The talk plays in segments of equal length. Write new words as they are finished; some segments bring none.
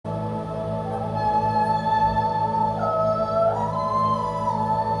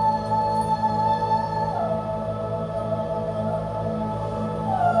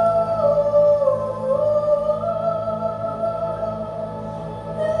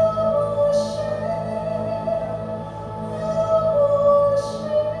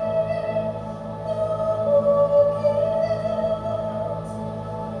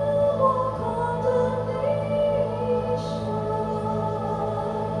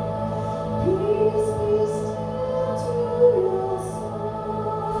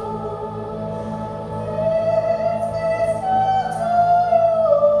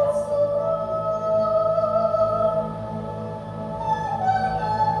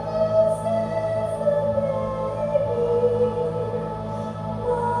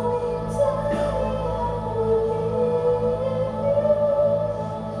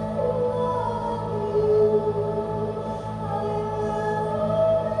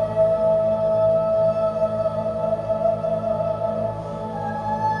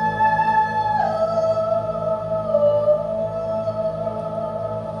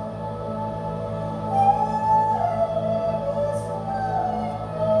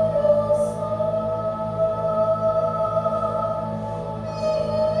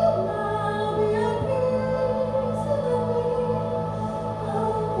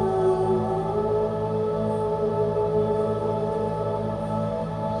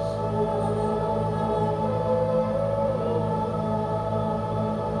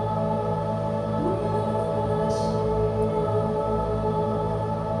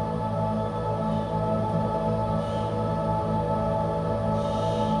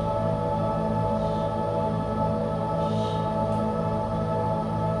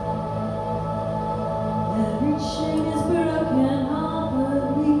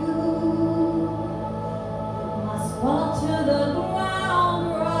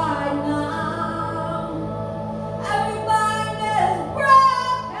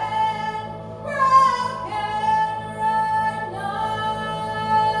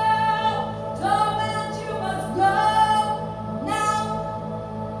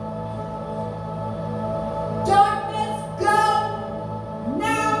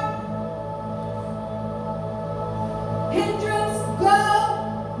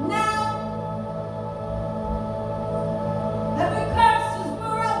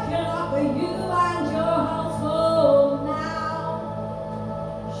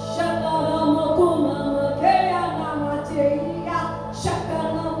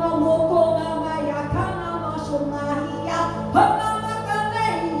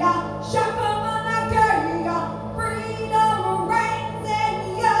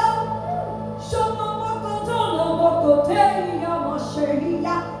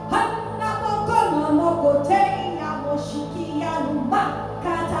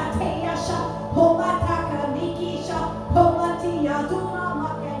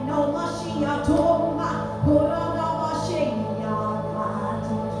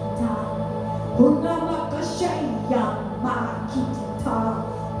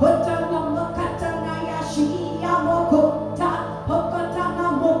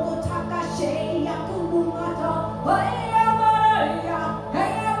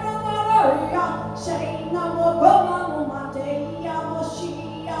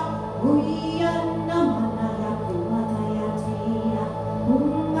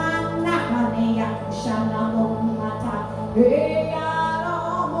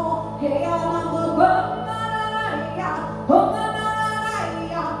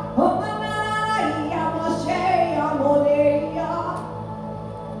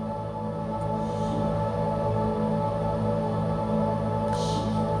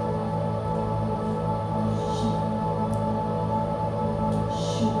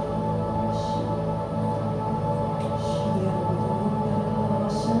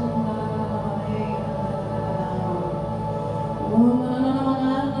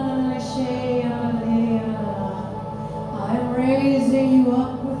stir you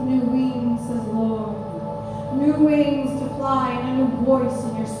up with new wings, says the Lord. New wings to fly and a new voice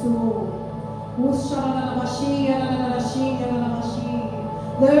in your soul.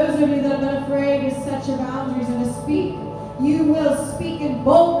 Those of you that have been afraid to set your boundaries and to speak, you will speak in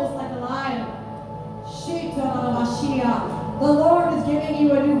boldness like a lion. The Lord is giving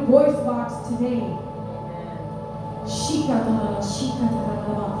you a new voice box today.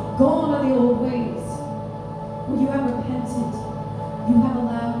 Gone are the old ways. When you have repented, you have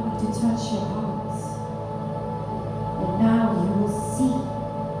allowed me to touch your hearts. And now you will see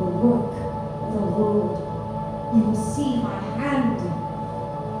the work of the Lord. You will see my hand.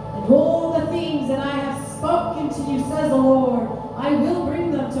 And all the things that I have spoken to you, says the Lord, I will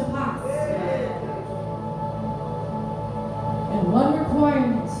bring them to pass. And one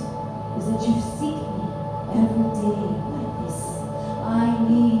requirement is that you seek me every day like this. I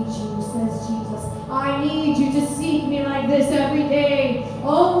need you, says Jesus. I need you to seek me like this every day.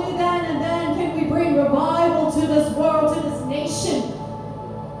 Only then and then can we bring revival to this world, to this nation.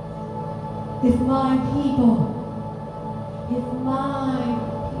 If my people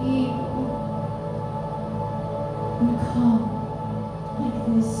would come like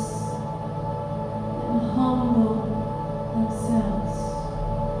this and humble themselves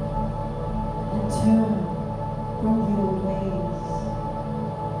and turn from the old ways,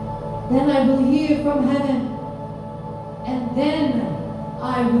 then I will hear from heaven, and then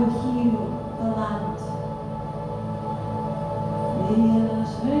I will heal the land.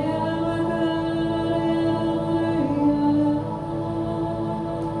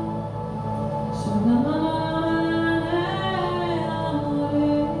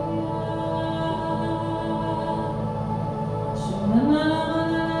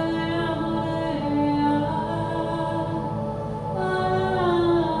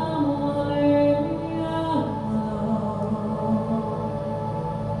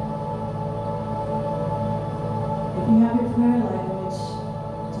 If you have your prayer language,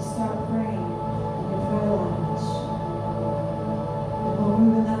 to start praying in your prayer language. And we'll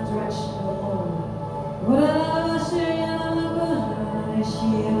move in that direction of the Lord.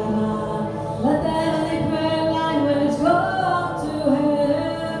 Let the heavenly prayer language go to heaven.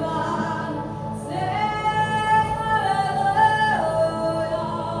 Sing hallelujah.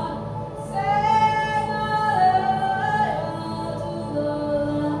 Sing hallelujah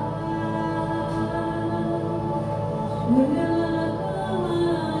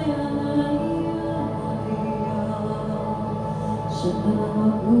to the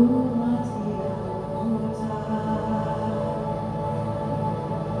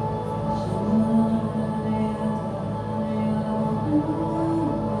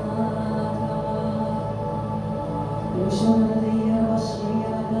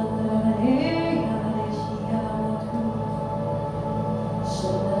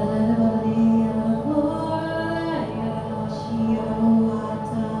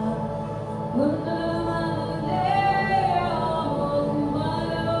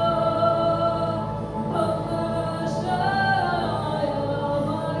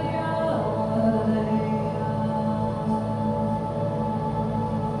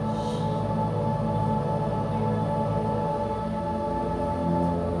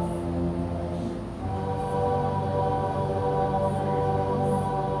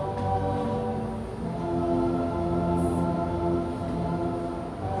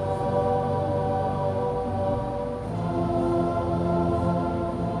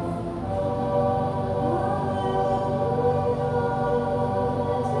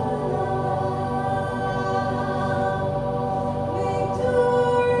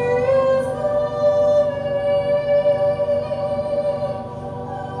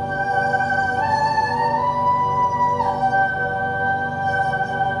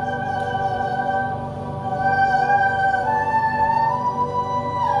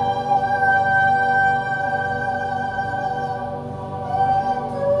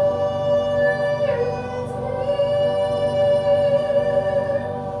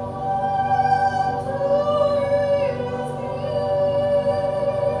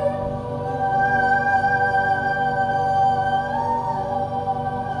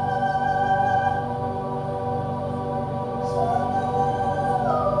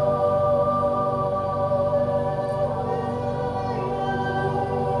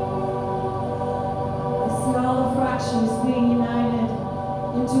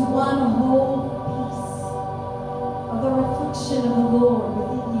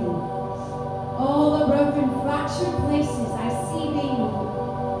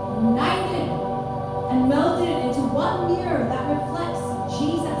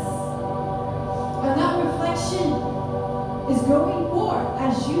is going forward. forth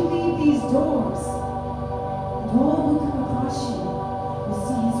as you leave these doors. And all who come across you will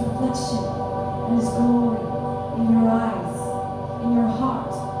see his reflection and his glory in your eyes, in your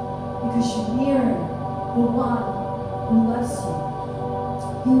heart, because you mirror the one who loves you.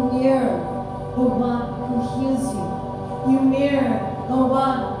 You mirror the one who heals you. You mirror the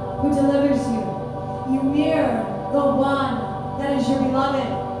one who delivers you. You mirror the one that is your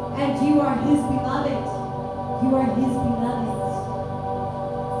beloved, and you are his beloved. You are his beloved.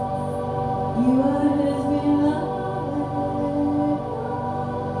 You are his beloved.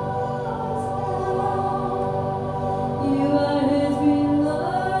 You are his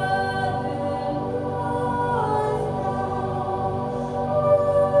beloved.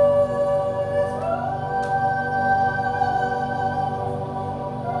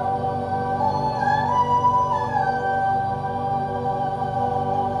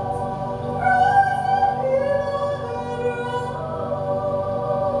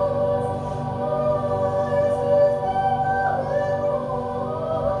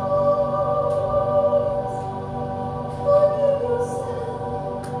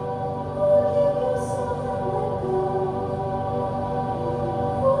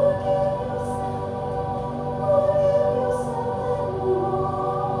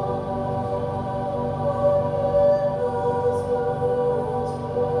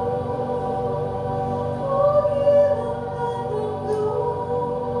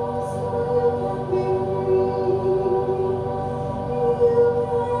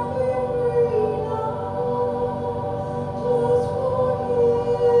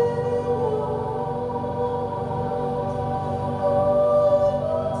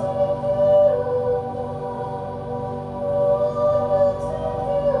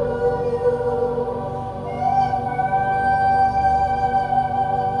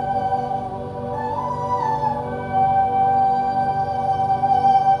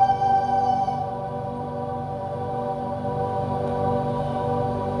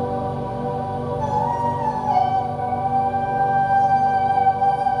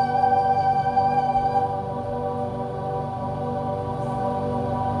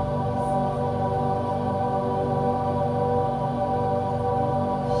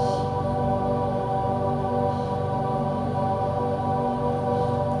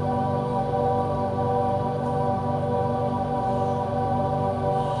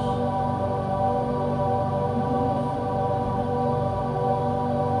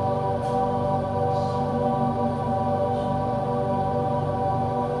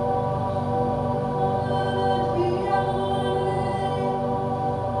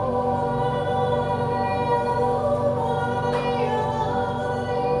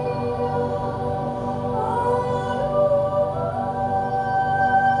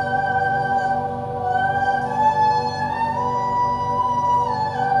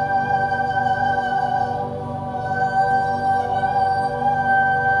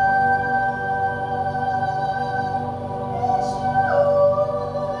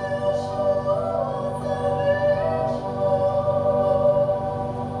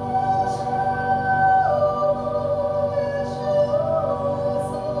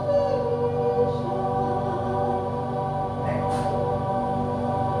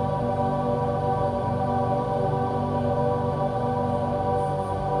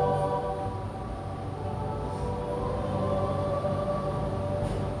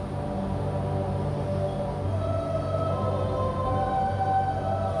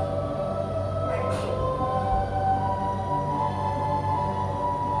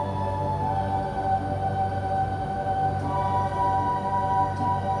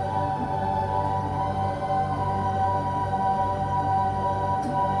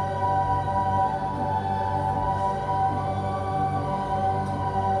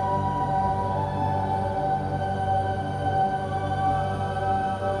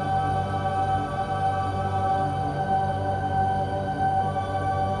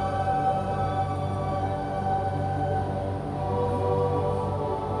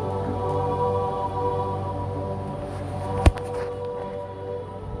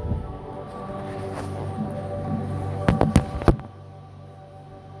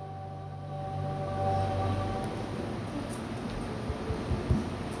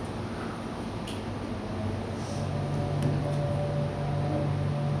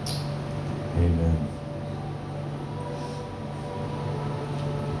 Amen.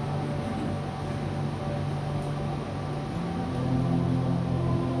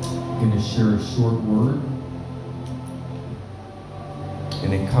 I'm going to share a short word,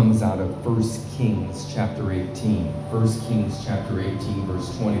 and it comes out of 1 Kings chapter 18. 1 Kings chapter 18,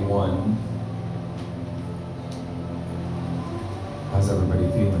 verse 21. How's everybody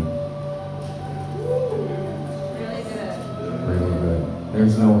feeling? Really good. Really good.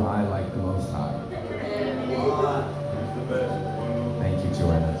 There's no high like the Most High. Thank you,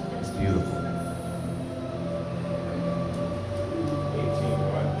 Joanna. It's beautiful.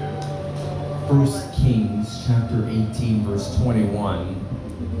 1 Kings chapter 18, verse 21.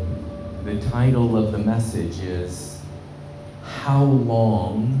 The title of the message is, How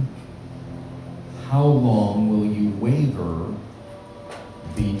long will you waver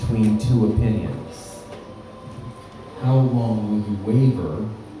between two opinions? How long will you waver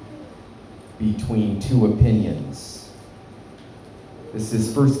between two opinions? This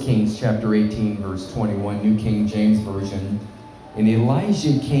is 1 Kings chapter 18, verse 21, New King James Version. And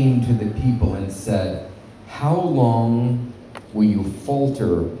Elijah came to the people and said, How long will you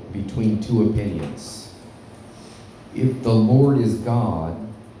falter between two opinions? If the Lord is God,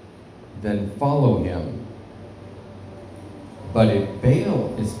 then follow him. But if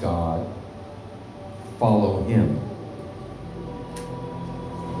Baal is God, follow him.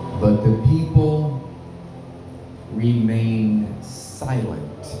 But the people remained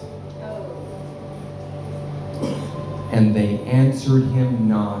silent. And they answered him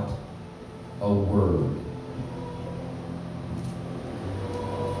not a word.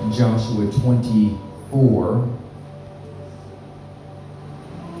 Joshua 24,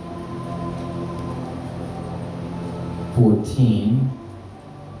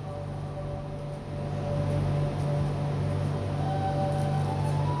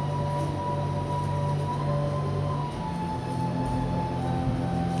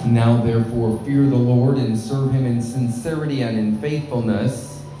 Now therefore fear the Lord and serve him in sincerity and in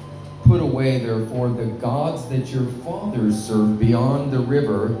faithfulness. Put away therefore the gods that your fathers served beyond the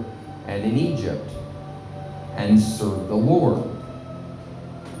river and in Egypt, and serve the Lord.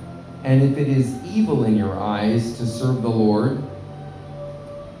 And if it is evil in your eyes to serve the Lord,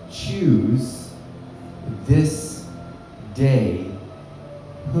 choose this day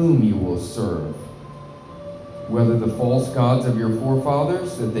whom you will serve, whether the false gods of your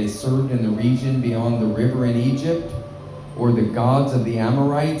forefathers that they served in the region beyond the river in Egypt, or the gods of the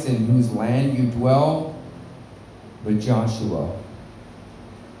Amorites in whose land you dwell. But Joshua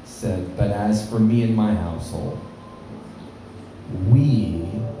said, But as for me and my household, we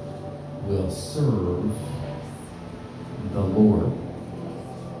will serve the Lord.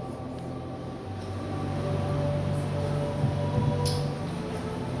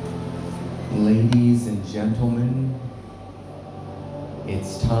 Ladies and gentlemen,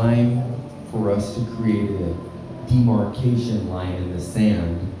 it's time for us to create a demarcation line in the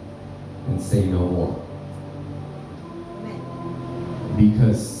sand and say no more.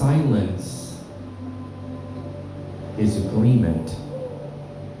 Because silence is agreement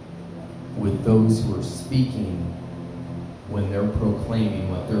with those who are speaking when they're proclaiming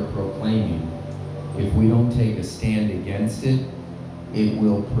what they're proclaiming. If we don't take a stand against it, it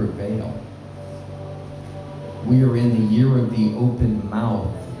will prevail. We are in the year of the open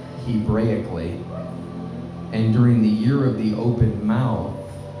mouth, Hebraically. And during the year of the open mouth,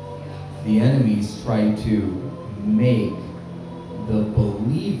 the enemies try to make the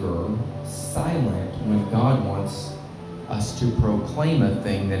believer silent when God wants us to proclaim a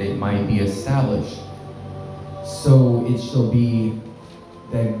thing that it might be established. So it shall be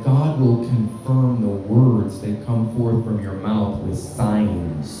that God will confirm the words that come forth from your mouth with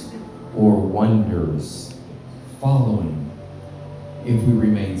signs or wonders following. If we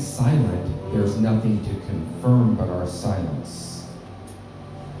remain silent, there's nothing to confirm but our silence.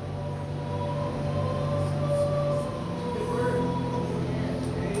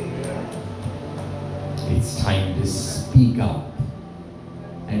 It's time to speak up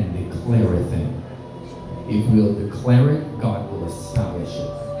and declare a thing. If we'll declare it, God will establish it.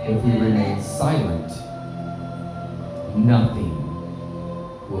 If we remain silent, nothing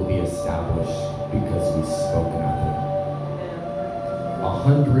will be established because we've spoken of it.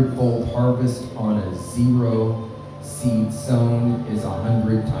 100-fold harvest on a 0 seed sown is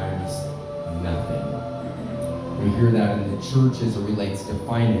 100 times nothing. We hear that in the church as it relates to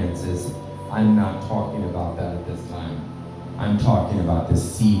finances. I'm not talking about that at this time. I'm talking about the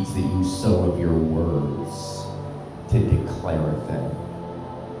seeds that you sow of your words to declare a thing.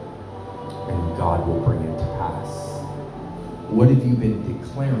 And God will bring it to pass. What have you been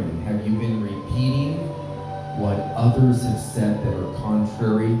declaring? Have you been repeating what others have said that are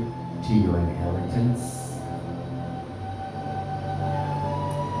contrary to your inheritance?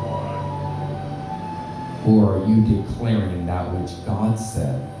 Or are you declaring that which God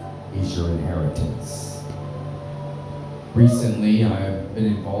said is your inheritance? Recently, I've been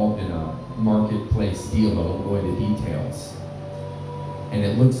involved in a marketplace deal. I won't go into details. And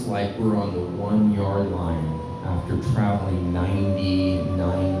it looks like we're on the 1 yard line after traveling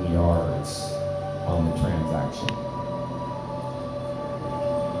 99 yards on the transaction.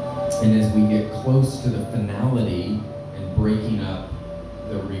 And as we get close to the finality and breaking up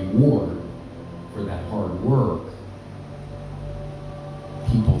the reward for that hard work,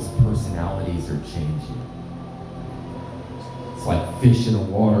 people's personalities are changing. It's like fish in the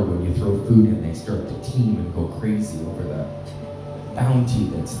water when you throw food in, they start to team and go crazy over the bounty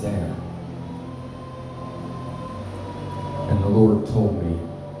that's there. And the Lord told me,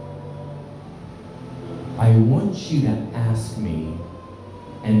 I want you to ask me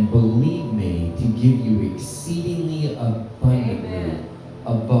and believe me to give you exceedingly abundantly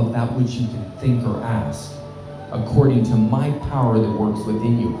above that which you can think or ask, according to my power that works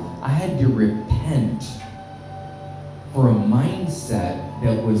within you. I had to repent for a mindset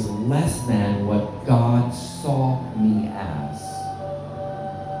that was less than what God saw me as.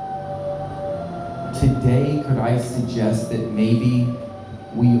 Today, could I suggest that maybe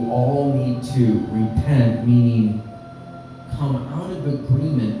we all need to repent, meaning come out of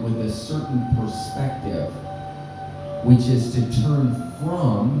agreement with a certain perspective, which is to turn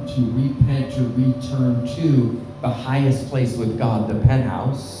from, to repent, to return to the highest place with God, the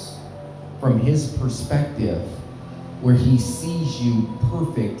penthouse, from His perspective, where He sees you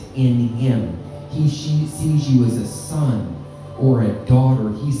perfect in Him. She sees you as a son or a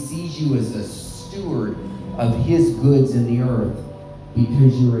daughter. He sees you as a steward of His goods in the earth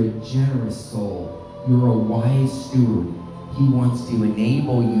because you're a generous soul. You're a wise steward. He wants to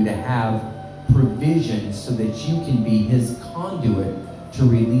enable you to have provision so that you can be His conduit to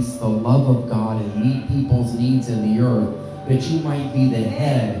release the love of God and meet people's needs in the earth, that you might be the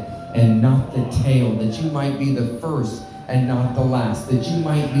head and not the tail, that you might be the first and not the last, that you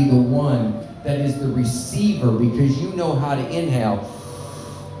might be the one that is the receiver because you know how to inhale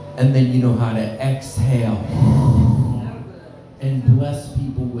and then you know how to exhale and bless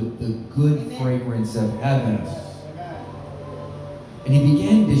people with the good fragrance of heaven. And He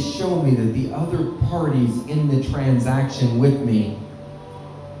began to show me that the other parties in the transaction with me,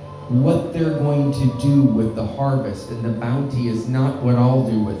 what they're going to do with the harvest and the bounty is not what I'll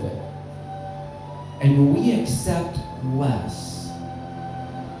do with it. And when we accept less,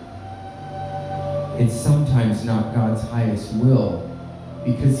 it's sometimes not God's highest will,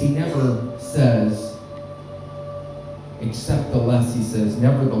 because He never says, accept the less. He says,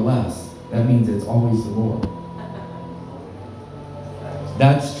 nevertheless. That means it's always the Lord.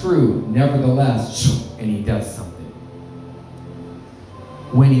 That's true, nevertheless, and He does something.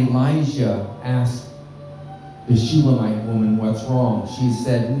 When Elijah asked the Shulamite woman what's wrong, she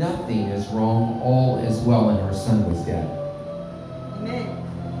said, nothing is wrong, all is well, and her son was dead. Amen.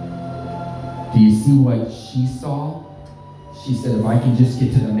 Do you see what she saw? She said, if I can just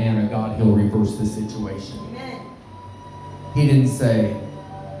get to the man of God, He'll reverse the situation. Amen. He didn't say,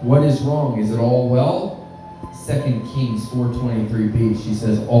 what is wrong? Is it all well? 2 Kings 4:23b, she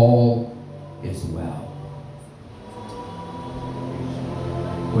says, all is well.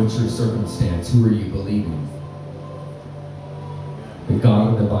 What's your circumstance? Who are you believing? The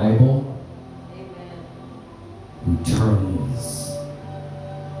God of the Bible? Amen. Who turns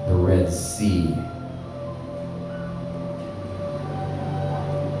the Red Sea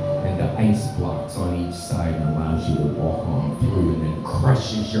into ice blocks on each side and allows you to walk on through, and then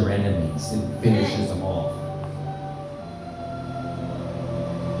crushes your enemies and finishes them off.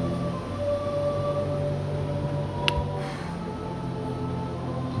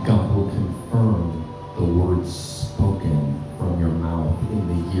 God will confirm the words spoken from your mouth in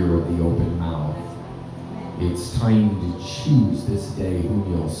the year of the open mouth. It's time to choose this day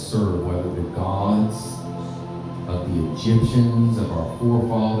whom you'll serve, whether the gods of the Egyptians, of our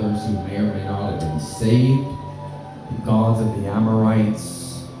forefathers who may or may not have been saved, the gods of the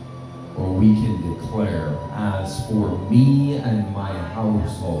Amorites, or we can declare, as for me and my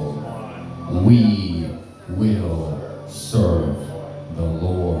household, we will serve the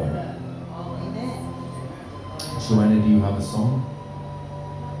Lord. Amen. Joanna, do you have a song?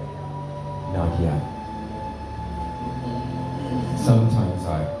 Not yet. Sometimes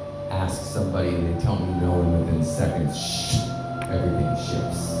I ask somebody and they tell me no, and within seconds, everything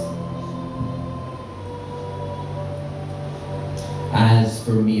shifts. As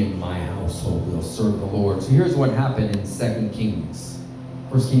for me and my household, we'll serve the Lord. So here's what happened in 2 Kings.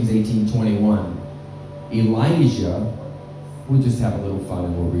 1 Kings 18:21. Elijah, we'll just have a little fun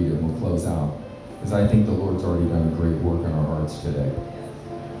and we'll read it and we'll close out, because I think the Lord's already done a great work in our hearts today.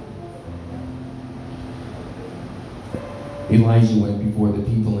 Elijah went before the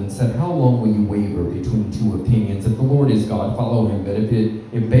people and said, "How long will you waver between two opinions? If the Lord is God, follow him. But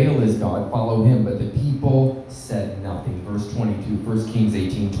if Baal is God, follow him." But the people said nothing. Verse 22, 1 Kings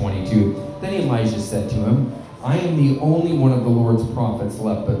 18:22. Then Elijah said to him, "I am the only one of the Lord's prophets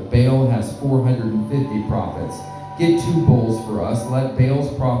left, but Baal has 450 prophets. Get 2 bulls for us. Let Baal's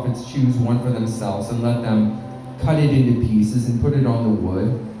prophets choose one for themselves, and let them cut it into pieces and put it on the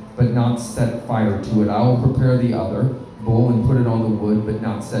wood, but not set fire to it. I will prepare the other bull and put it on the wood, but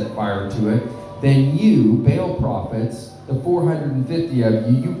not set fire to it. Then you, Baal prophets, the 450 of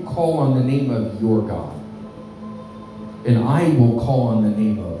you, you call on the name of your God, and I will call on the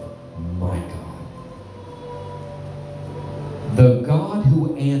name of my God, the God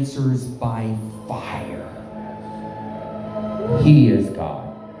who answers by fire. He is God.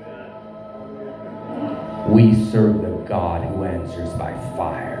 We serve the God who answers by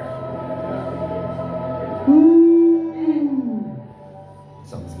fire."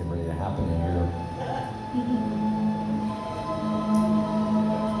 Something's getting ready to happen in here.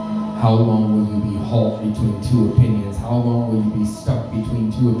 How long will you be halt between 2 opinions? How long will you be stuck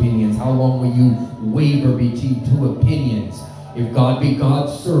between 2 opinions? How long will you waver between 2 opinions? If God be God,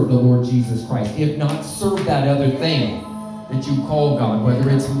 serve the Lord Jesus Christ. If not, serve that other thing that you call God, whether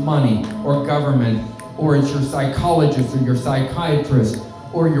it's money or government, or it's your psychologist or your psychiatrist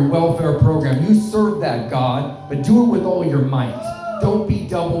or your welfare program. You serve that God, but do it with all your might. Don't be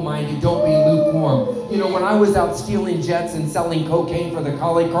double-minded. Don't be lukewarm. You know, when I was out stealing jets and selling cocaine for the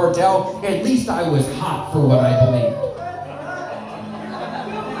Cali cartel, at least I was hot for what I believed.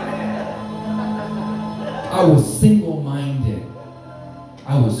 I was single-minded.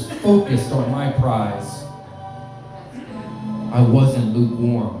 I was focused on my prize. I wasn't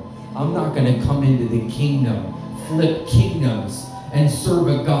lukewarm. I'm not going to come into the kingdom, flip kingdoms, and serve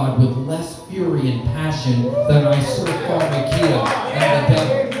a God with less fury and passion than I serve Pharmakia and the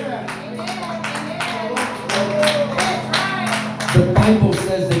devil. The Bible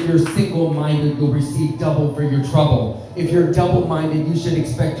says that if you're single-minded, you'll receive double for your trouble. If you're double-minded, you should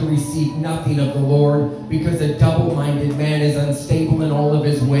expect to receive nothing of the Lord, because a double-minded man is unstable in all of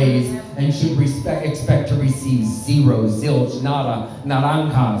his ways and should expect to receive zero, zilch, nada,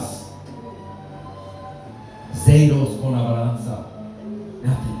 naranjas. Zeros con abalanza.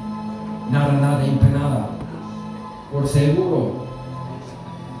 Nothing. Nada, nada, empanada. Por seguro.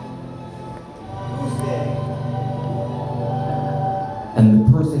 And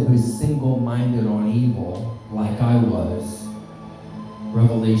the person who's single-minded on evil, like I was,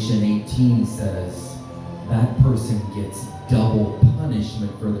 Revelation 18 says, that person gets double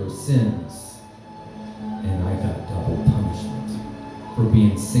punishment for their sins. And I got double punishment for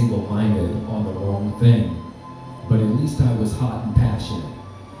being single-minded on the wrong thing. But at least I was hot and passionate.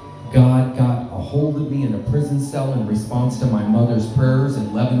 God got a hold of me in a prison cell in response to my mother's prayers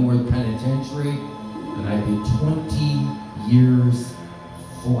in Leavenworth Penitentiary, and I did 20 years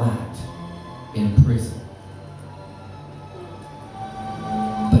flat in prison.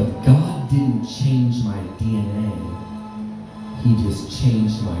 But God didn't change my DNA. He just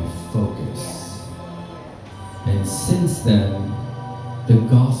changed my focus. And since then, the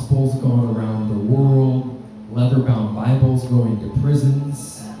gospel's gone around the world. Leather-bound Bibles going to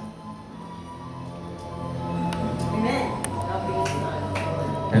prisons. Amen.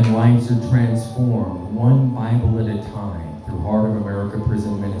 And lives are transformed, one Bible at a time, through Heart of America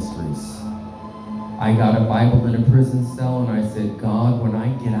Prison Ministries. I got a Bible in a prison cell, and I said, God, when I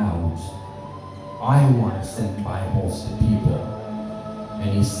get out, I want to send Bibles to people. And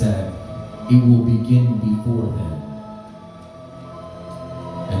he said, it will begin before then.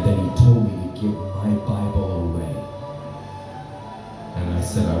 And then he told me to give my Bible away. And I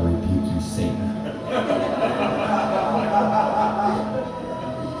said, I rebuke you, Satan.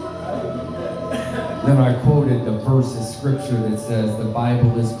 Then I quoted the verse of scripture that says, the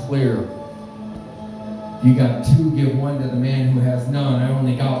Bible is clear. You got 2, give 1 to the man who has none. I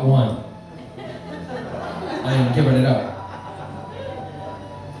only got 1. I ain't giving it up.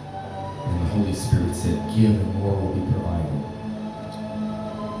 And the Holy Spirit said, give and more will be provided.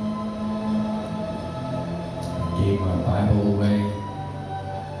 Gave my Bible away.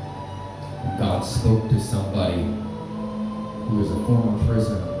 God spoke to somebody who was a former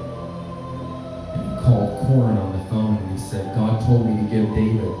prisoner, and he called Corin on the phone, and he said, God told me to give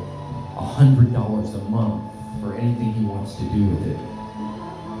David $100 a month for anything he wants to do with it.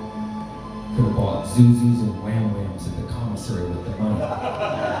 Could have bought Zuzus and Wham Whams at the commissary with the money.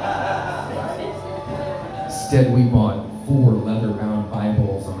 Instead, we bought 4 leather-bound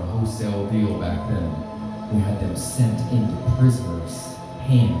Bibles on a wholesale deal back then. We had them sent into prisoners'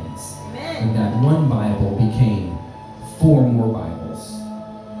 hands. Amen. And that one Bible became 4 more Bibles.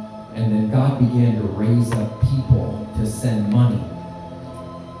 And then God began to raise up people to send money.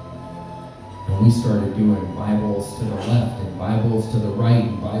 And we started doing Bibles to the left, and Bibles to the right,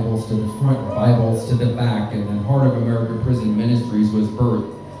 and Bibles to the front, and Bibles to the back. And then Heart of America Prison Ministries was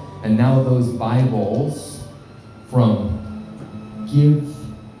birthed. And now those Bibles from Give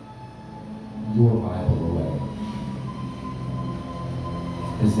Your Bible Away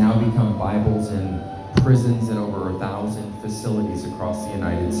has now become Bibles in prisons in over 1,000 facilities across the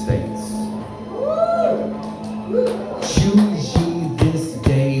United States. Choose ye this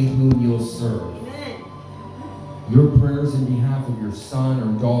day whom you'll serve. Your prayers in behalf of your son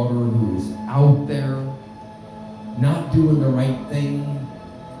or daughter who's out there not doing the right thing,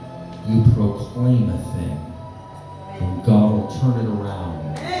 you proclaim a thing, and God will turn it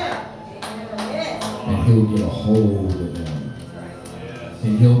around, and He'll get a hold of them.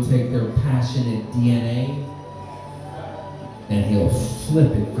 And He'll take their passionate DNA and He'll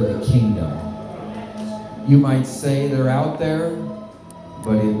flip it for the kingdom. You might say they're out there,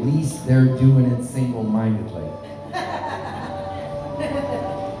 but at least they're doing it single-mindedly.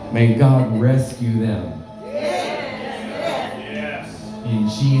 May God rescue them. In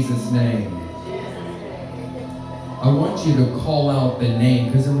Jesus' name. I want you to call out the name,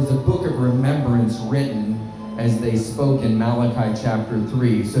 because there was a book of remembrance written as they spoke in Malachi chapter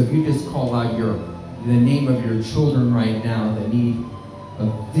 3. So if you just call out the name of your children right now that need a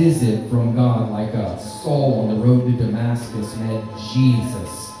visit from God, like a Saul on the road to Damascus met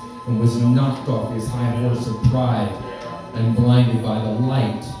Jesus and was knocked off his high horse of pride and blinded by the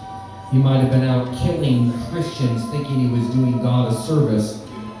light. He might have been out killing Christians thinking he was doing God a service,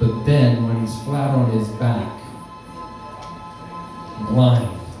 but then when he's flat on his back, blind,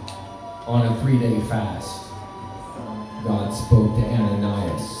 on a 3-day fast, God spoke to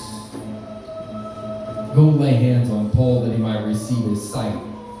Ananias. Go lay hands on Paul that he might receive his sight.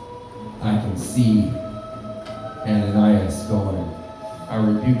 I can see Ananias going, I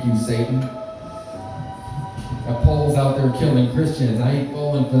rebuke you, Satan. Now Paul's out there killing Christians. I ain't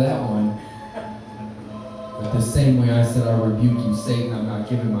falling for that one. But the same way I said, I rebuke you, Satan, I'm not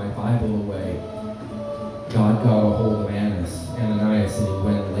giving my Bible away. God got a hold of Ananias, and he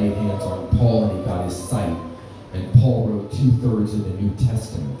went and laid hands on Paul, and he got his sight. And Paul wrote 2/3 of the New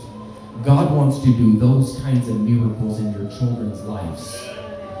Testament. God wants to do those kinds of miracles in your children's lives.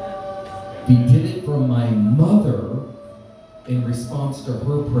 He did it for my mother in response to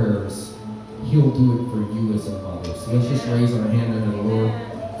her prayers. He'll do it for you as a mother. So let's just raise our hand unto the Lord.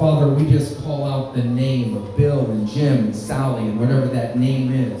 Father, we just call out the name of Bill and Jim and Sally and whatever that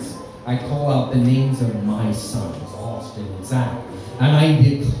name is. I call out the names of my sons, Austin and Zach. And I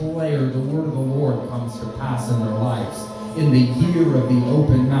declare the word of the Lord comes to pass in their lives. In the year of the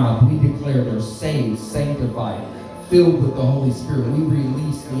open mouth, we declare they're saved, sanctified, filled with the Holy Spirit. We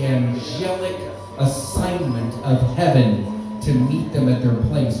release the angelic assignment of heaven to meet them at their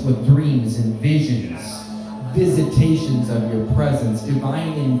place with dreams and visions, visitations of your presence,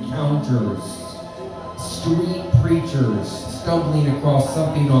 divine encounters, street preachers stumbling across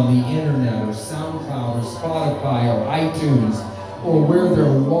something on the internet or SoundCloud or Spotify or iTunes, or where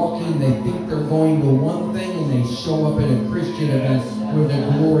they're walking, they think they're going to one thing and they show up at a Christian event where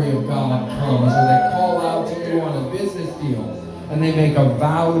the glory of God comes, or they call out to you on a business deal and they make a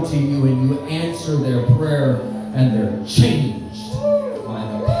vow to you and you answer their prayer and they're changed by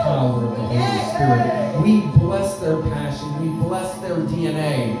the power of the Holy Spirit. We bless their passion, we bless their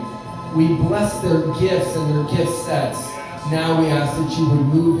DNA, we bless their gifts and their gift sets. Now we ask that you would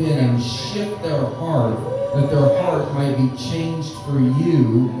move in and shift their heart, that their heart might be changed for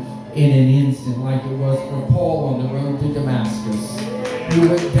you in an instant, like it was for Paul on the road to Damascus. He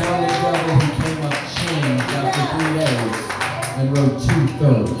went down the devil, he came up changed after 3 days and wrote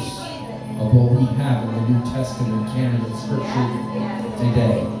 2/3 of what we have in the New Testament canon of Scripture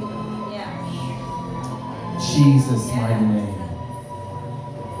today. Jesus' mighty name.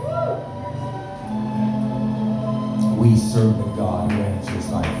 We serve the God who answers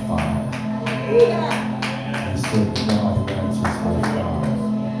by fire. We serve the God who answers by fire.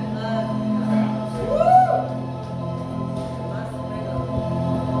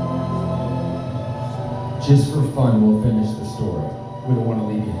 Just for fun, we'll finish the story. We don't want to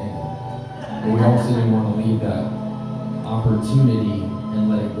leave you hanging. But we also didn't want to leave that opportunity and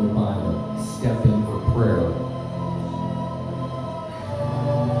let it go by to step in for prayer.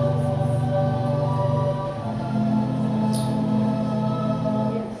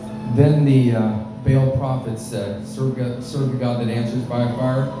 Then the Baal prophets said, serve the God that answers by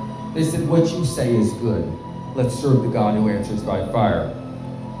fire. They said, what you say is good. Let's serve the God who answers by fire.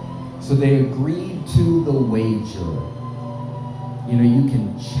 So they agreed to the wager. You know, you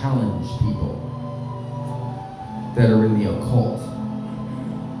can challenge people that are in the occult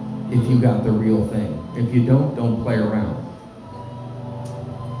if you got the real thing. If you don't play around.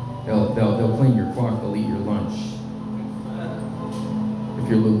 They'll clean your clock, they'll eat your lunch. If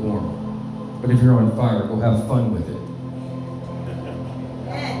you're lukewarm. But if you're on fire, go have fun with it.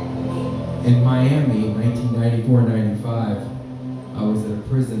 In Miami, 1994-95, I was at a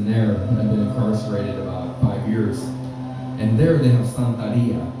prison there, and I've been incarcerated about 5 years. And there they have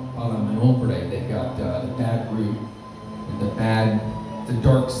Santeria, Pala Nombre. They've got the bad root and the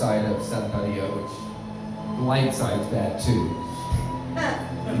dark side of Santeria, which the light side's bad too.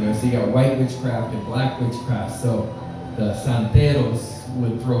 You know, so you got white witchcraft and black witchcraft. So the Santeros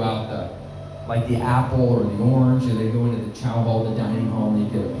would throw out the apple or the orange, and they go into the chow hall, the dining hall, and they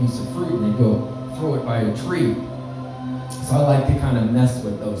get a piece of fruit and they go throw it by a tree. So I like to kind of mess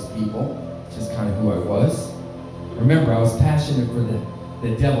with those people, which is kind of who I was. Remember, I was passionate for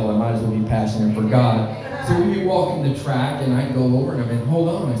the devil. I might as well be passionate for God. So we'd be walking the track, and I'd go over and I'd be, hold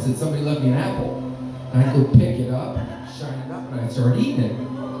on. I said, somebody left me an apple. And I'd go pick it up, shine it up, and I'd start eating it.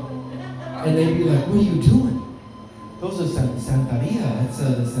 And they'd be like, what are you doing? Those are Santeria. That's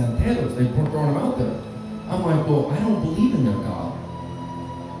the Santeros. They were throwing them out there. I'm like, well, I don't believe in their God.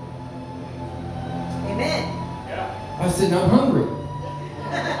 Amen. I said, I'm hungry.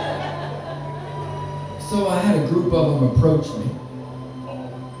 So I had a group of them approach me.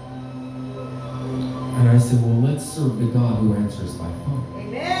 And I said, well, let's serve the God who answers by fire.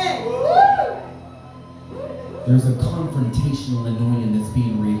 Amen. There's a confrontational anointing that's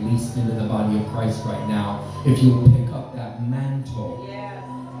being released into the body of Christ right now. If you'll pick up that mantle, Yes.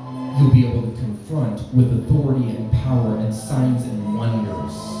 you'll be able to confront with authority and power and signs and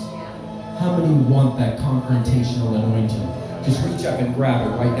wonders. How many want that confrontational anointing? Just reach up and grab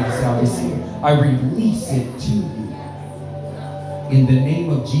it right now. Say, I release it to you. In the name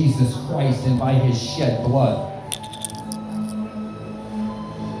of Jesus Christ and by his shed blood.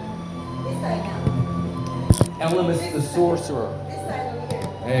 Elymas the sorcerer.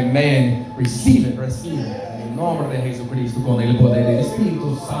 Amen. Receive it, receive it. En el nombre de Jesucristo, con el poder del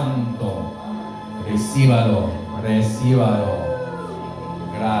Espíritu Santo. Recíbalo, recíbalo.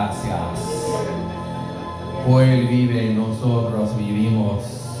 Gracias. Hoy Él vive en nosotros, vivimos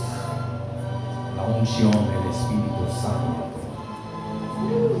la unción del Espíritu Santo.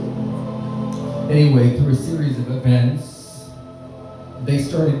 Anyway, through a series of events, they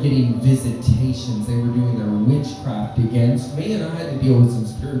started getting visitations. They were doing their witchcraft against me, and I had to deal with some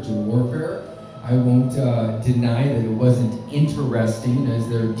spiritual warfare. I won't deny that it wasn't interesting as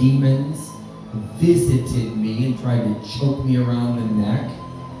their demons visited me and tried to choke me around the neck,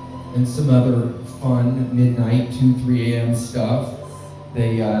 and some other fun midnight, 2, 3 a.m. stuff.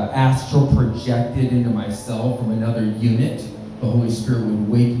 They astral projected into myself from another unit. The Holy Spirit would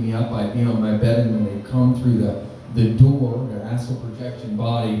wake me up. I'd be on my bed, and when they'd come through the door, the astral projection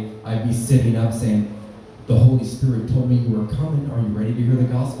body, I'd be sitting up saying, the Holy Spirit told me you were coming. Are you ready to hear the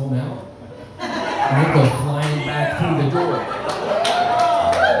gospel now? And they'd go flying back through the door.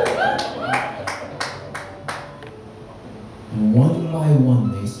 And one by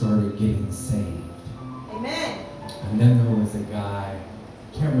one, they started getting saved. Amen. And then there was a guy,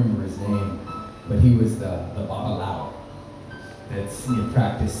 I can't remember his name, but he was the Babalao. That's,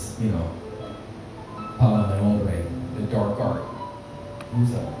 practice, Pala Nombre, the dark art.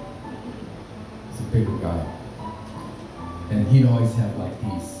 He's a bigger guy. And he'd always have like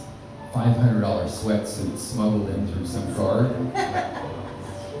these $500 sweatsuits smuggled in through some guard.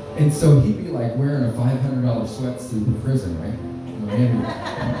 And so he'd be like wearing a $500 sweatsuit in prison, right?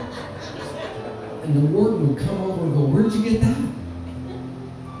 And the warden would come over and go, where'd you get that?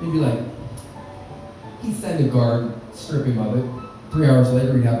 He'd be like, he'd send a guard, strip him of it. 3 hours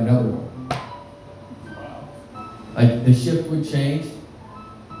later, he'd have another one. Like, the shift would change.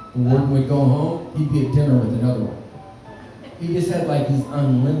 The warden would go home. He'd be at dinner with another one. He just had like these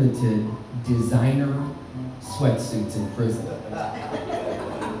unlimited designer sweatsuits in prison.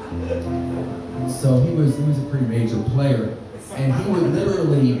 So he was a pretty major player. And he would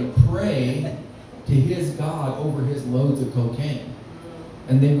literally pray to his God over his loads of cocaine.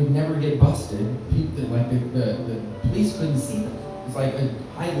 And they would never get busted. People, the police couldn't see them. It's like a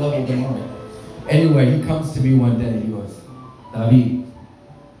high-level demonic. Anyway, he comes to me one day and he goes, David,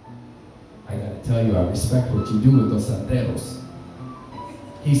 I gotta tell you, I respect what you do with those santeros.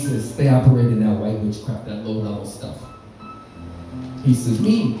 He says, they operate in that white witchcraft, that low-level stuff. He says,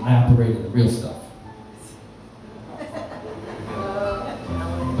 me, I operate in the real stuff.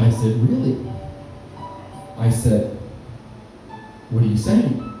 I said, really? I said, what are you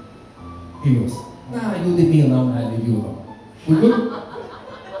saying? He goes, nah, you leave me alone, I leave you alone. We wouldn't.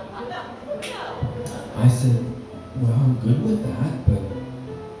 I said, well, I'm good with that, but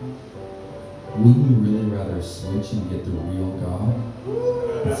wouldn't you really rather switch and get the real God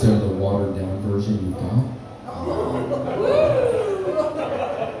instead of the watered down version you've got?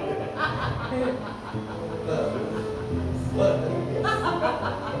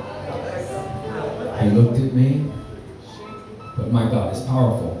 He looked at me, but my God is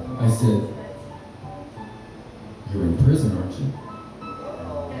powerful. I said, you're in prison, aren't you?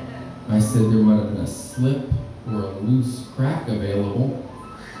 I said, there might have been a slip or a loose crack available.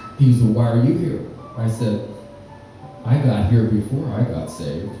 He said, why are you here? I said, I got here before I got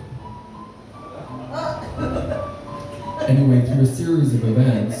saved. Anyway, through a series of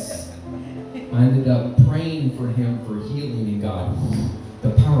events, I ended up praying for him for healing, and God, the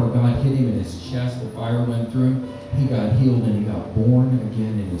power of God hit him in his chest. The fire went through him. He got healed and he got born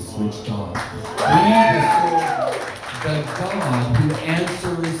again, and he switched God. We need to serve the God who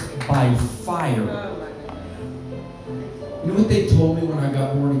answers by fire. You know what they told me when I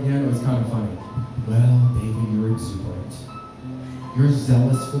got born again? It was kind of funny. Well, David, you're exuberant. You're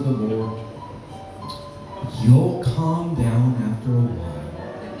zealous for the Lord. You'll calm down after a while.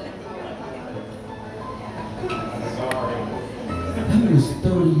 That was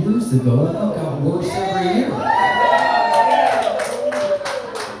 30 years ago, and it got worse every year.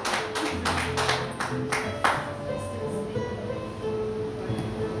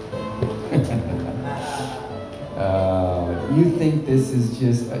 You think this is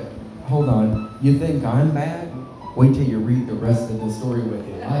just, hold on, you think I'm bad? Wait till you read the rest of the story with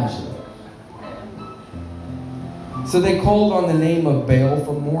Elijah. So they called on the name of Baal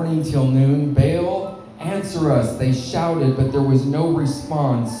from morning till noon. Baal, answer us. They shouted, but there was no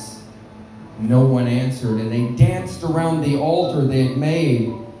response. No one answered, and they danced around the altar they had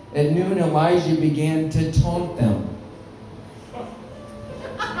made. At noon, Elijah began to taunt them.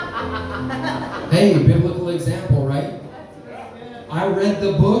 Hey, biblical example, right? I read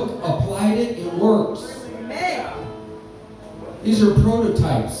the book, applied it, it works. These are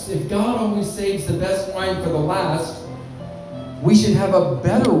prototypes. If God always saves the best wine for the last, we should have a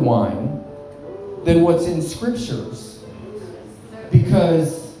better wine than what's in scriptures.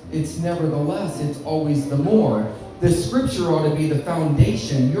 Because it's nevertheless, it's always the more. The scripture ought to be the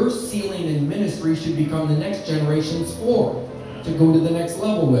foundation. Your ceiling in ministry should become the next generation's floor to go to the next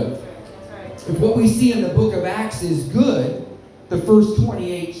level with. If what we see in the book of Acts is good, the first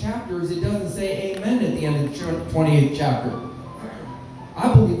 28 chapters, it doesn't say amen at the end of the 28th chapter.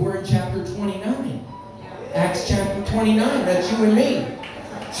 I believe we're in chapter 29. Acts chapter 29, that's you and me.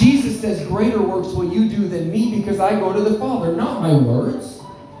 Jesus says, greater works will you do than me because I go to the Father, not my words.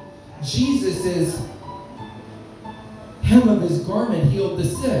 Jesus says, hem of his garment healed the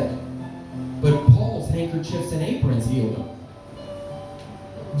sick, but Paul's handkerchiefs and aprons healed them.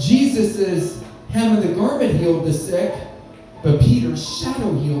 Jesus' hem of the garment healed the sick, but Peter's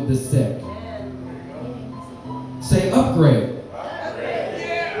shadow healed the sick. Say upgrade.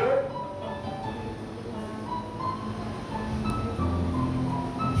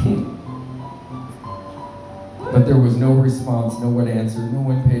 But there was no response. No one answered. No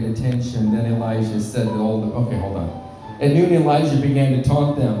one paid attention. Then Elijah said to all the... Okay, hold on. At noon, Elijah began to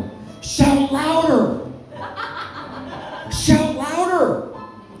taunt them. Shout louder! Shout louder!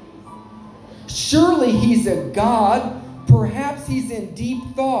 Surely he's a god. Perhaps he's in deep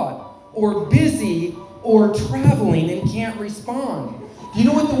thought, or busy, or traveling and can't respond. Do you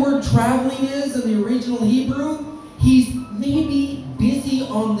know what the word traveling is in the original Hebrew? He's maybe busy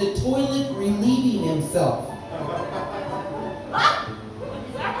on the toilet relieving himself.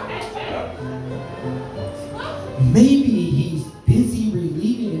 Maybe he's busy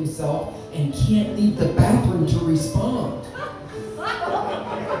relieving himself and can't leave the bathroom to respond.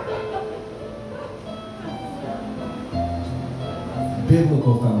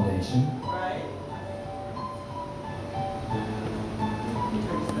 Biblical foundation.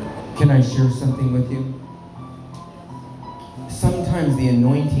 Can I share something with you? Sometimes the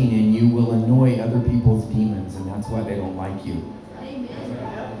anointing in you will annoy other people's demons, and that's why they don't like you.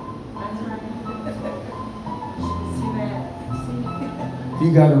 If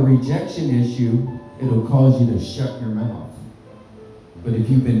you got a rejection issue, it'll cause you to shut your mouth. But if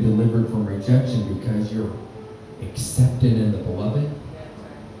you've been delivered from rejection because you're accepted in the beloved,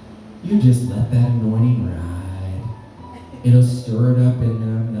 you just let that anointing ride. It'll stir it up in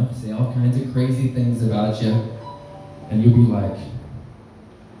them. They'll say all kinds of crazy things about you. And you'll be like,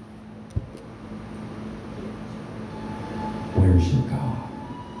 where's your God?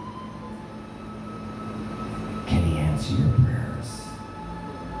 Can he answer your prayers?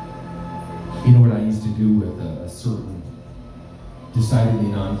 You know what I used to do with a certain decidedly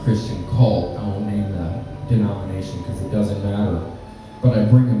non-Christian cult. I won't name the denomination because it doesn't matter. But I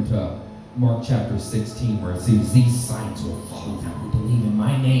bring them to Mark chapter 16 where it says, these signs will follow them who believe in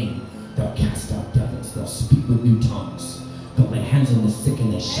my name. They'll cast out devils. They'll speak with new tongues. They'll lay hands on the sick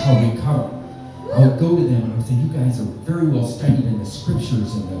and they shall recover. I would go to them and I would say, you guys are very well studied in the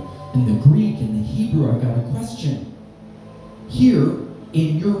scriptures, in the Greek and the Hebrew. I've got a question. Here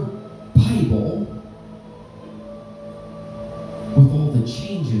in your Bible, with all the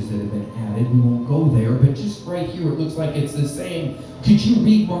changes that have been added, we won't go there, but just right here it looks like it's the same. Could you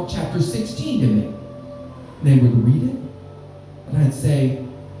read Mark chapter 16 to me? And they would read it, and I'd say,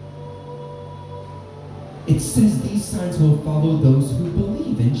 it says these signs will follow those who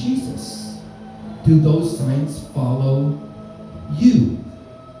believe in Jesus. Do those signs follow you?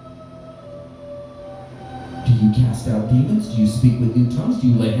 Do you cast out demons? Do you speak with new tongues? Do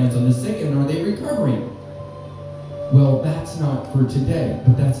you lay hands on the sick, and are they recovering? Well, that's not for today,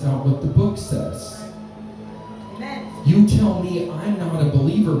 but that's not what the book says. Amen. You tell me I'm not a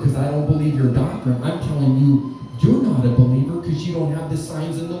believer because I don't believe your doctrine. I'm telling you you're not a believer because you don't have the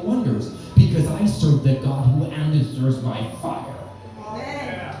signs and the wonders. Because I serve the God who answers by fire.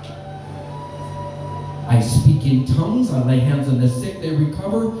 Amen. I speak in tongues, I lay hands on the sick, they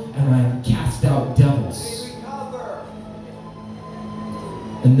recover, and I cast out devils.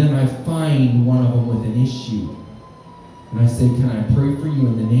 And then I find one of them with an issue. And I say, can I pray for you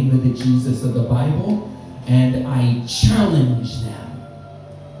in the name of the Jesus of the Bible? And I challenge them.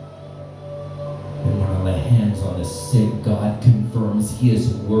 And when I lay hands on the sick, God confirms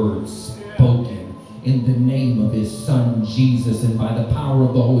his words spoken in the name of his son Jesus and by the power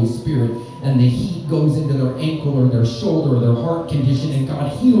of the Holy Spirit. And the heat goes into their ankle or their shoulder or their heart condition, and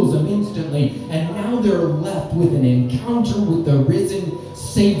God heals them instantly. And now they're left with an encounter with the risen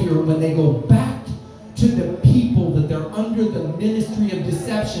Savior. When they go back to the people that they're under the ministry of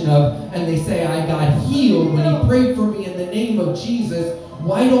deception of, and they say, I got healed when he prayed for me in the name of Jesus.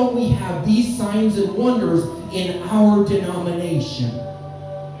 Why don't we have these signs and wonders in our denomination?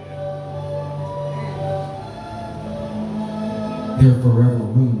 They're forever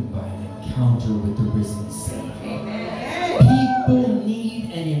ruined by an encounter with the risen Savior. People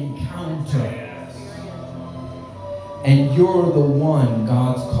need an encounter. And you're the one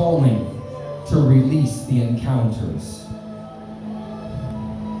God's calling to release the encounters.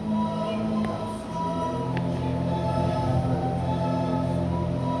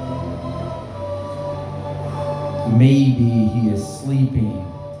 Maybe he is sleeping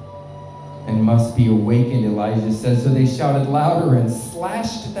and must be awakened, Elijah says. So they shouted louder and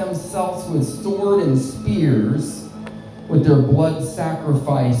slashed themselves with sword and spears with their blood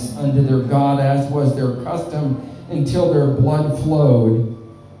sacrifice unto their God, as was their custom, until their blood flowed.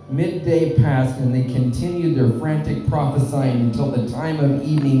 Midday passed, and they continued their frantic prophesying until the time of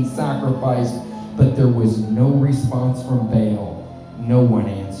evening sacrifice. But there was no response from Baal. No one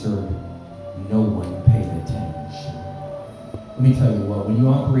answered. No one paid attention. Let me tell you what, when you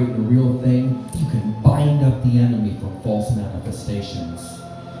operate in the real thing, you can bind up the enemy from false manifestations,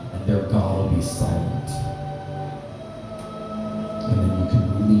 and their God will be silent. And then you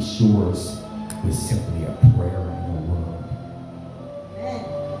can release yours with simply a prayer and a word.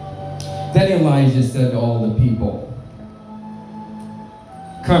 Amen. Then Elijah said to all the people,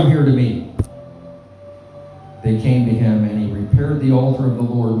 come here to me. They came to him, and he repaired the altar of the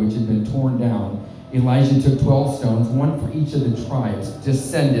Lord, which had been torn down. Elijah took 12 stones, one for each of the tribes,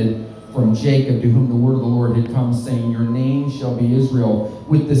 descended from Jacob, to whom the word of the Lord had come, saying, your name shall be Israel.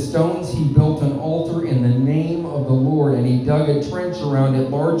 With the stones he built an altar in the name of the Lord, and he dug a trench around it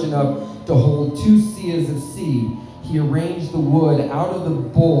large enough to hold 2 seahs of seed. He arranged the wood out of the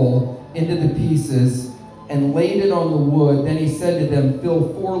bowl into the pieces and laid it on the wood. Then he said to them,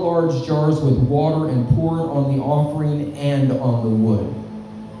 fill 4 large jars with water and pour it on the offering and on the wood.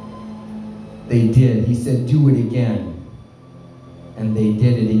 They did. He said, do it again. And they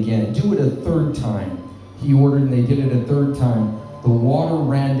did it again. Do it a 3rd time. He ordered, and they did it a 3rd time. The water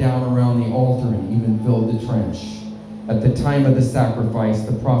ran down around the altar and even filled the trench. At the time of the sacrifice,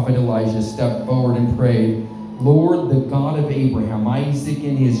 the prophet Elijah stepped forward and prayed, Lord, the God of Abraham, Isaac,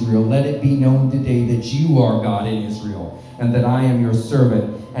 and Israel, let it be known today that you are God in Israel, and that I am your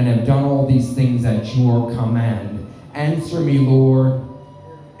servant, and have done all these things at your command. Answer me, Lord.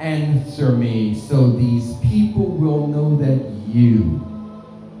 Answer me, so these people will know that you,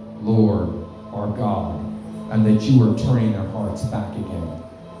 Lord, are God, and that you are turning their hearts back again.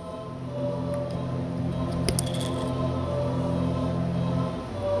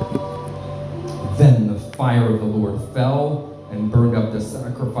 Then the fire of the Lord fell and burned up the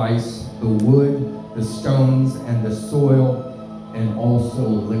sacrifice, the wood, the stones, and the soil. and also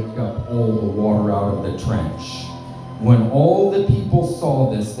licked up all the water out of the trench. When all the people saw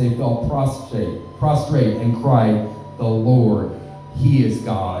this, they fell prostrate and cried, "The Lord, He is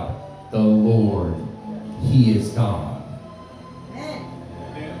God. The Lord, He is God." Amen.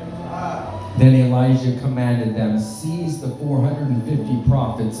 Then Elijah commanded them, "Seize the 450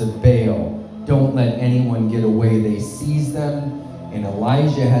 prophets of Baal. Don't let anyone get away." They seized them, and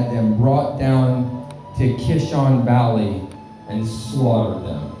Elijah had them brought down to Kishon Valley and slaughtered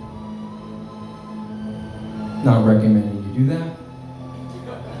them. Not recommending you do that.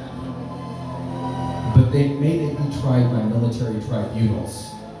 But they made it be tried by military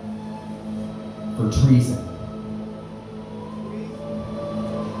tribunals for treason.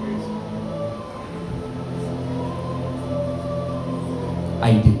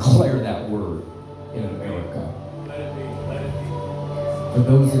 I declare that word in America. Let it be. Let it be. For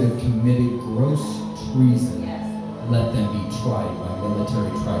those that have committed gross treason, Yes. let them be tried by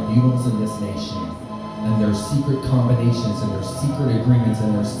military tribunals in this nation. And their secret combinations and their secret agreements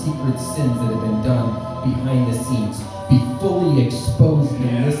and their secret sins that have been done behind the scenes be fully exposed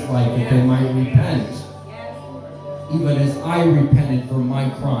in this life that they might repent. Yes. Even as I repented for my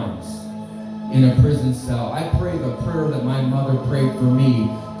crimes in a prison cell. I pray the prayer that my mother prayed for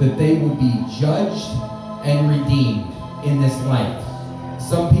me, that they would be judged and redeemed in this life.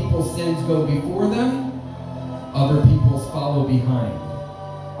 Some people's sins go before them, other people's follow behind.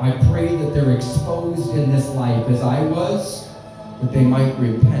 I pray that they're exposed in this life as I was, that they might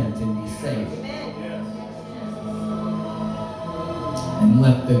repent and be saved. Amen. Yes. And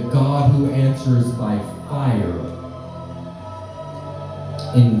let the God who answers by fire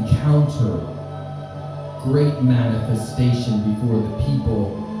encounter great manifestation before the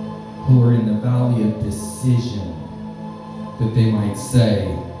people who are in the valley of decision, that they might say,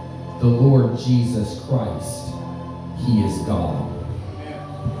 "The Lord Jesus Christ, He is God."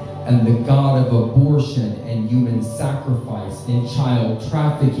 And the God of abortion and human sacrifice and child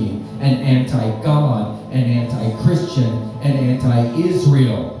trafficking and anti-God and anti-Christian and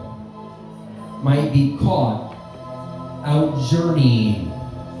anti-Israel might be caught out journeying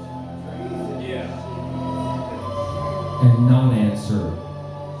Yeah. and not answer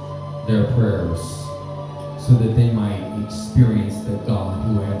their prayers, so that they might experience the God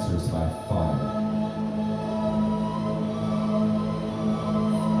who answers by fire.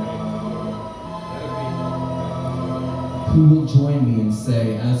 Who will join me and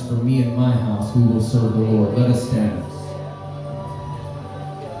say, "As for me and my house, we will serve the Lord"? Let us stand.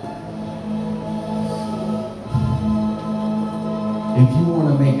 If you want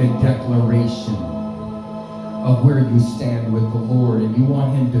to make a declaration of where you stand with the Lord, and you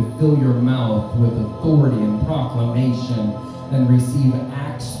want Him to fill your mouth with authority and proclamation, and receive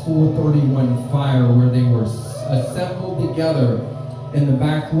Acts 4:31 fire, where they were assembled together in the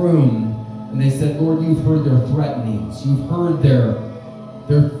back room, and they said, "Lord, you've heard their threatenings. You've heard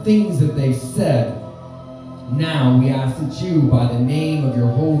their things that they've said. Now we ask that you, by the name of your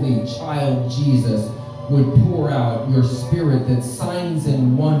holy child Jesus, would pour out your Spirit, that signs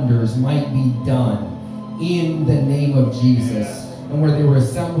and wonders might be done in the name of Jesus." And where they were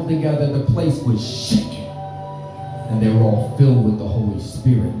assembled together, the place was shaken, and they were all filled with the Holy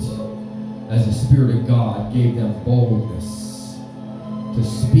Spirit, as the Spirit of God gave them boldness to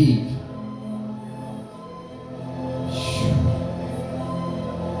speak.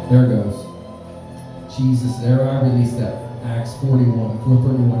 There it goes. Jesus, there I release that Acts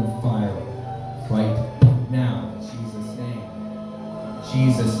 4:31 fire right now. In Jesus' name.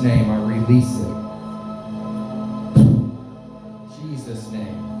 Jesus' name, I release it. Jesus'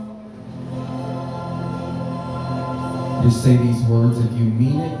 name. Just say these words if you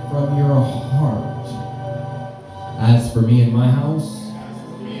mean it from your heart. "As for me and my house,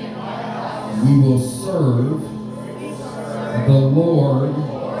 we will serve the Lord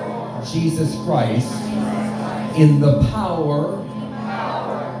Jesus Christ in the power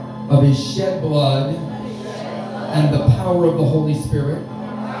of His shed blood and the power of the Holy Spirit.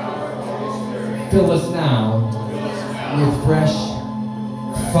 Fill us now with fresh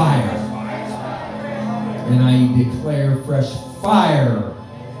fire." And I declare fresh fire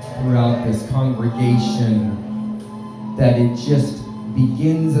throughout this congregation, that it just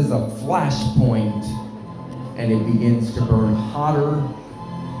begins as a flashpoint, and it begins to burn hotter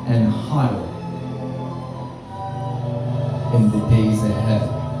and hotter in the days ahead.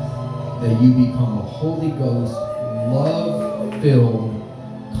 That you become a Holy Ghost, love-filled,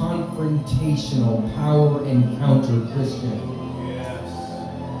 confrontational, power encounter Christian.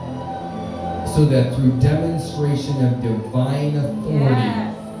 So that through demonstration of divine authority,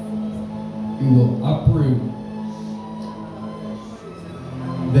 Yes. you will uproot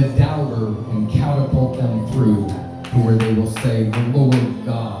the doubter and catapult them through to where they will say, the Lord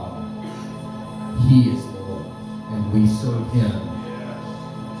God, He is Lord, and we serve Him.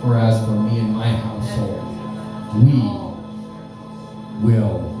 For as for me and my household, we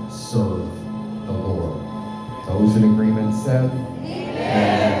will serve the Lord. Those in agreement said,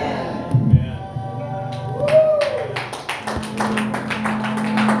 Amen. Amen.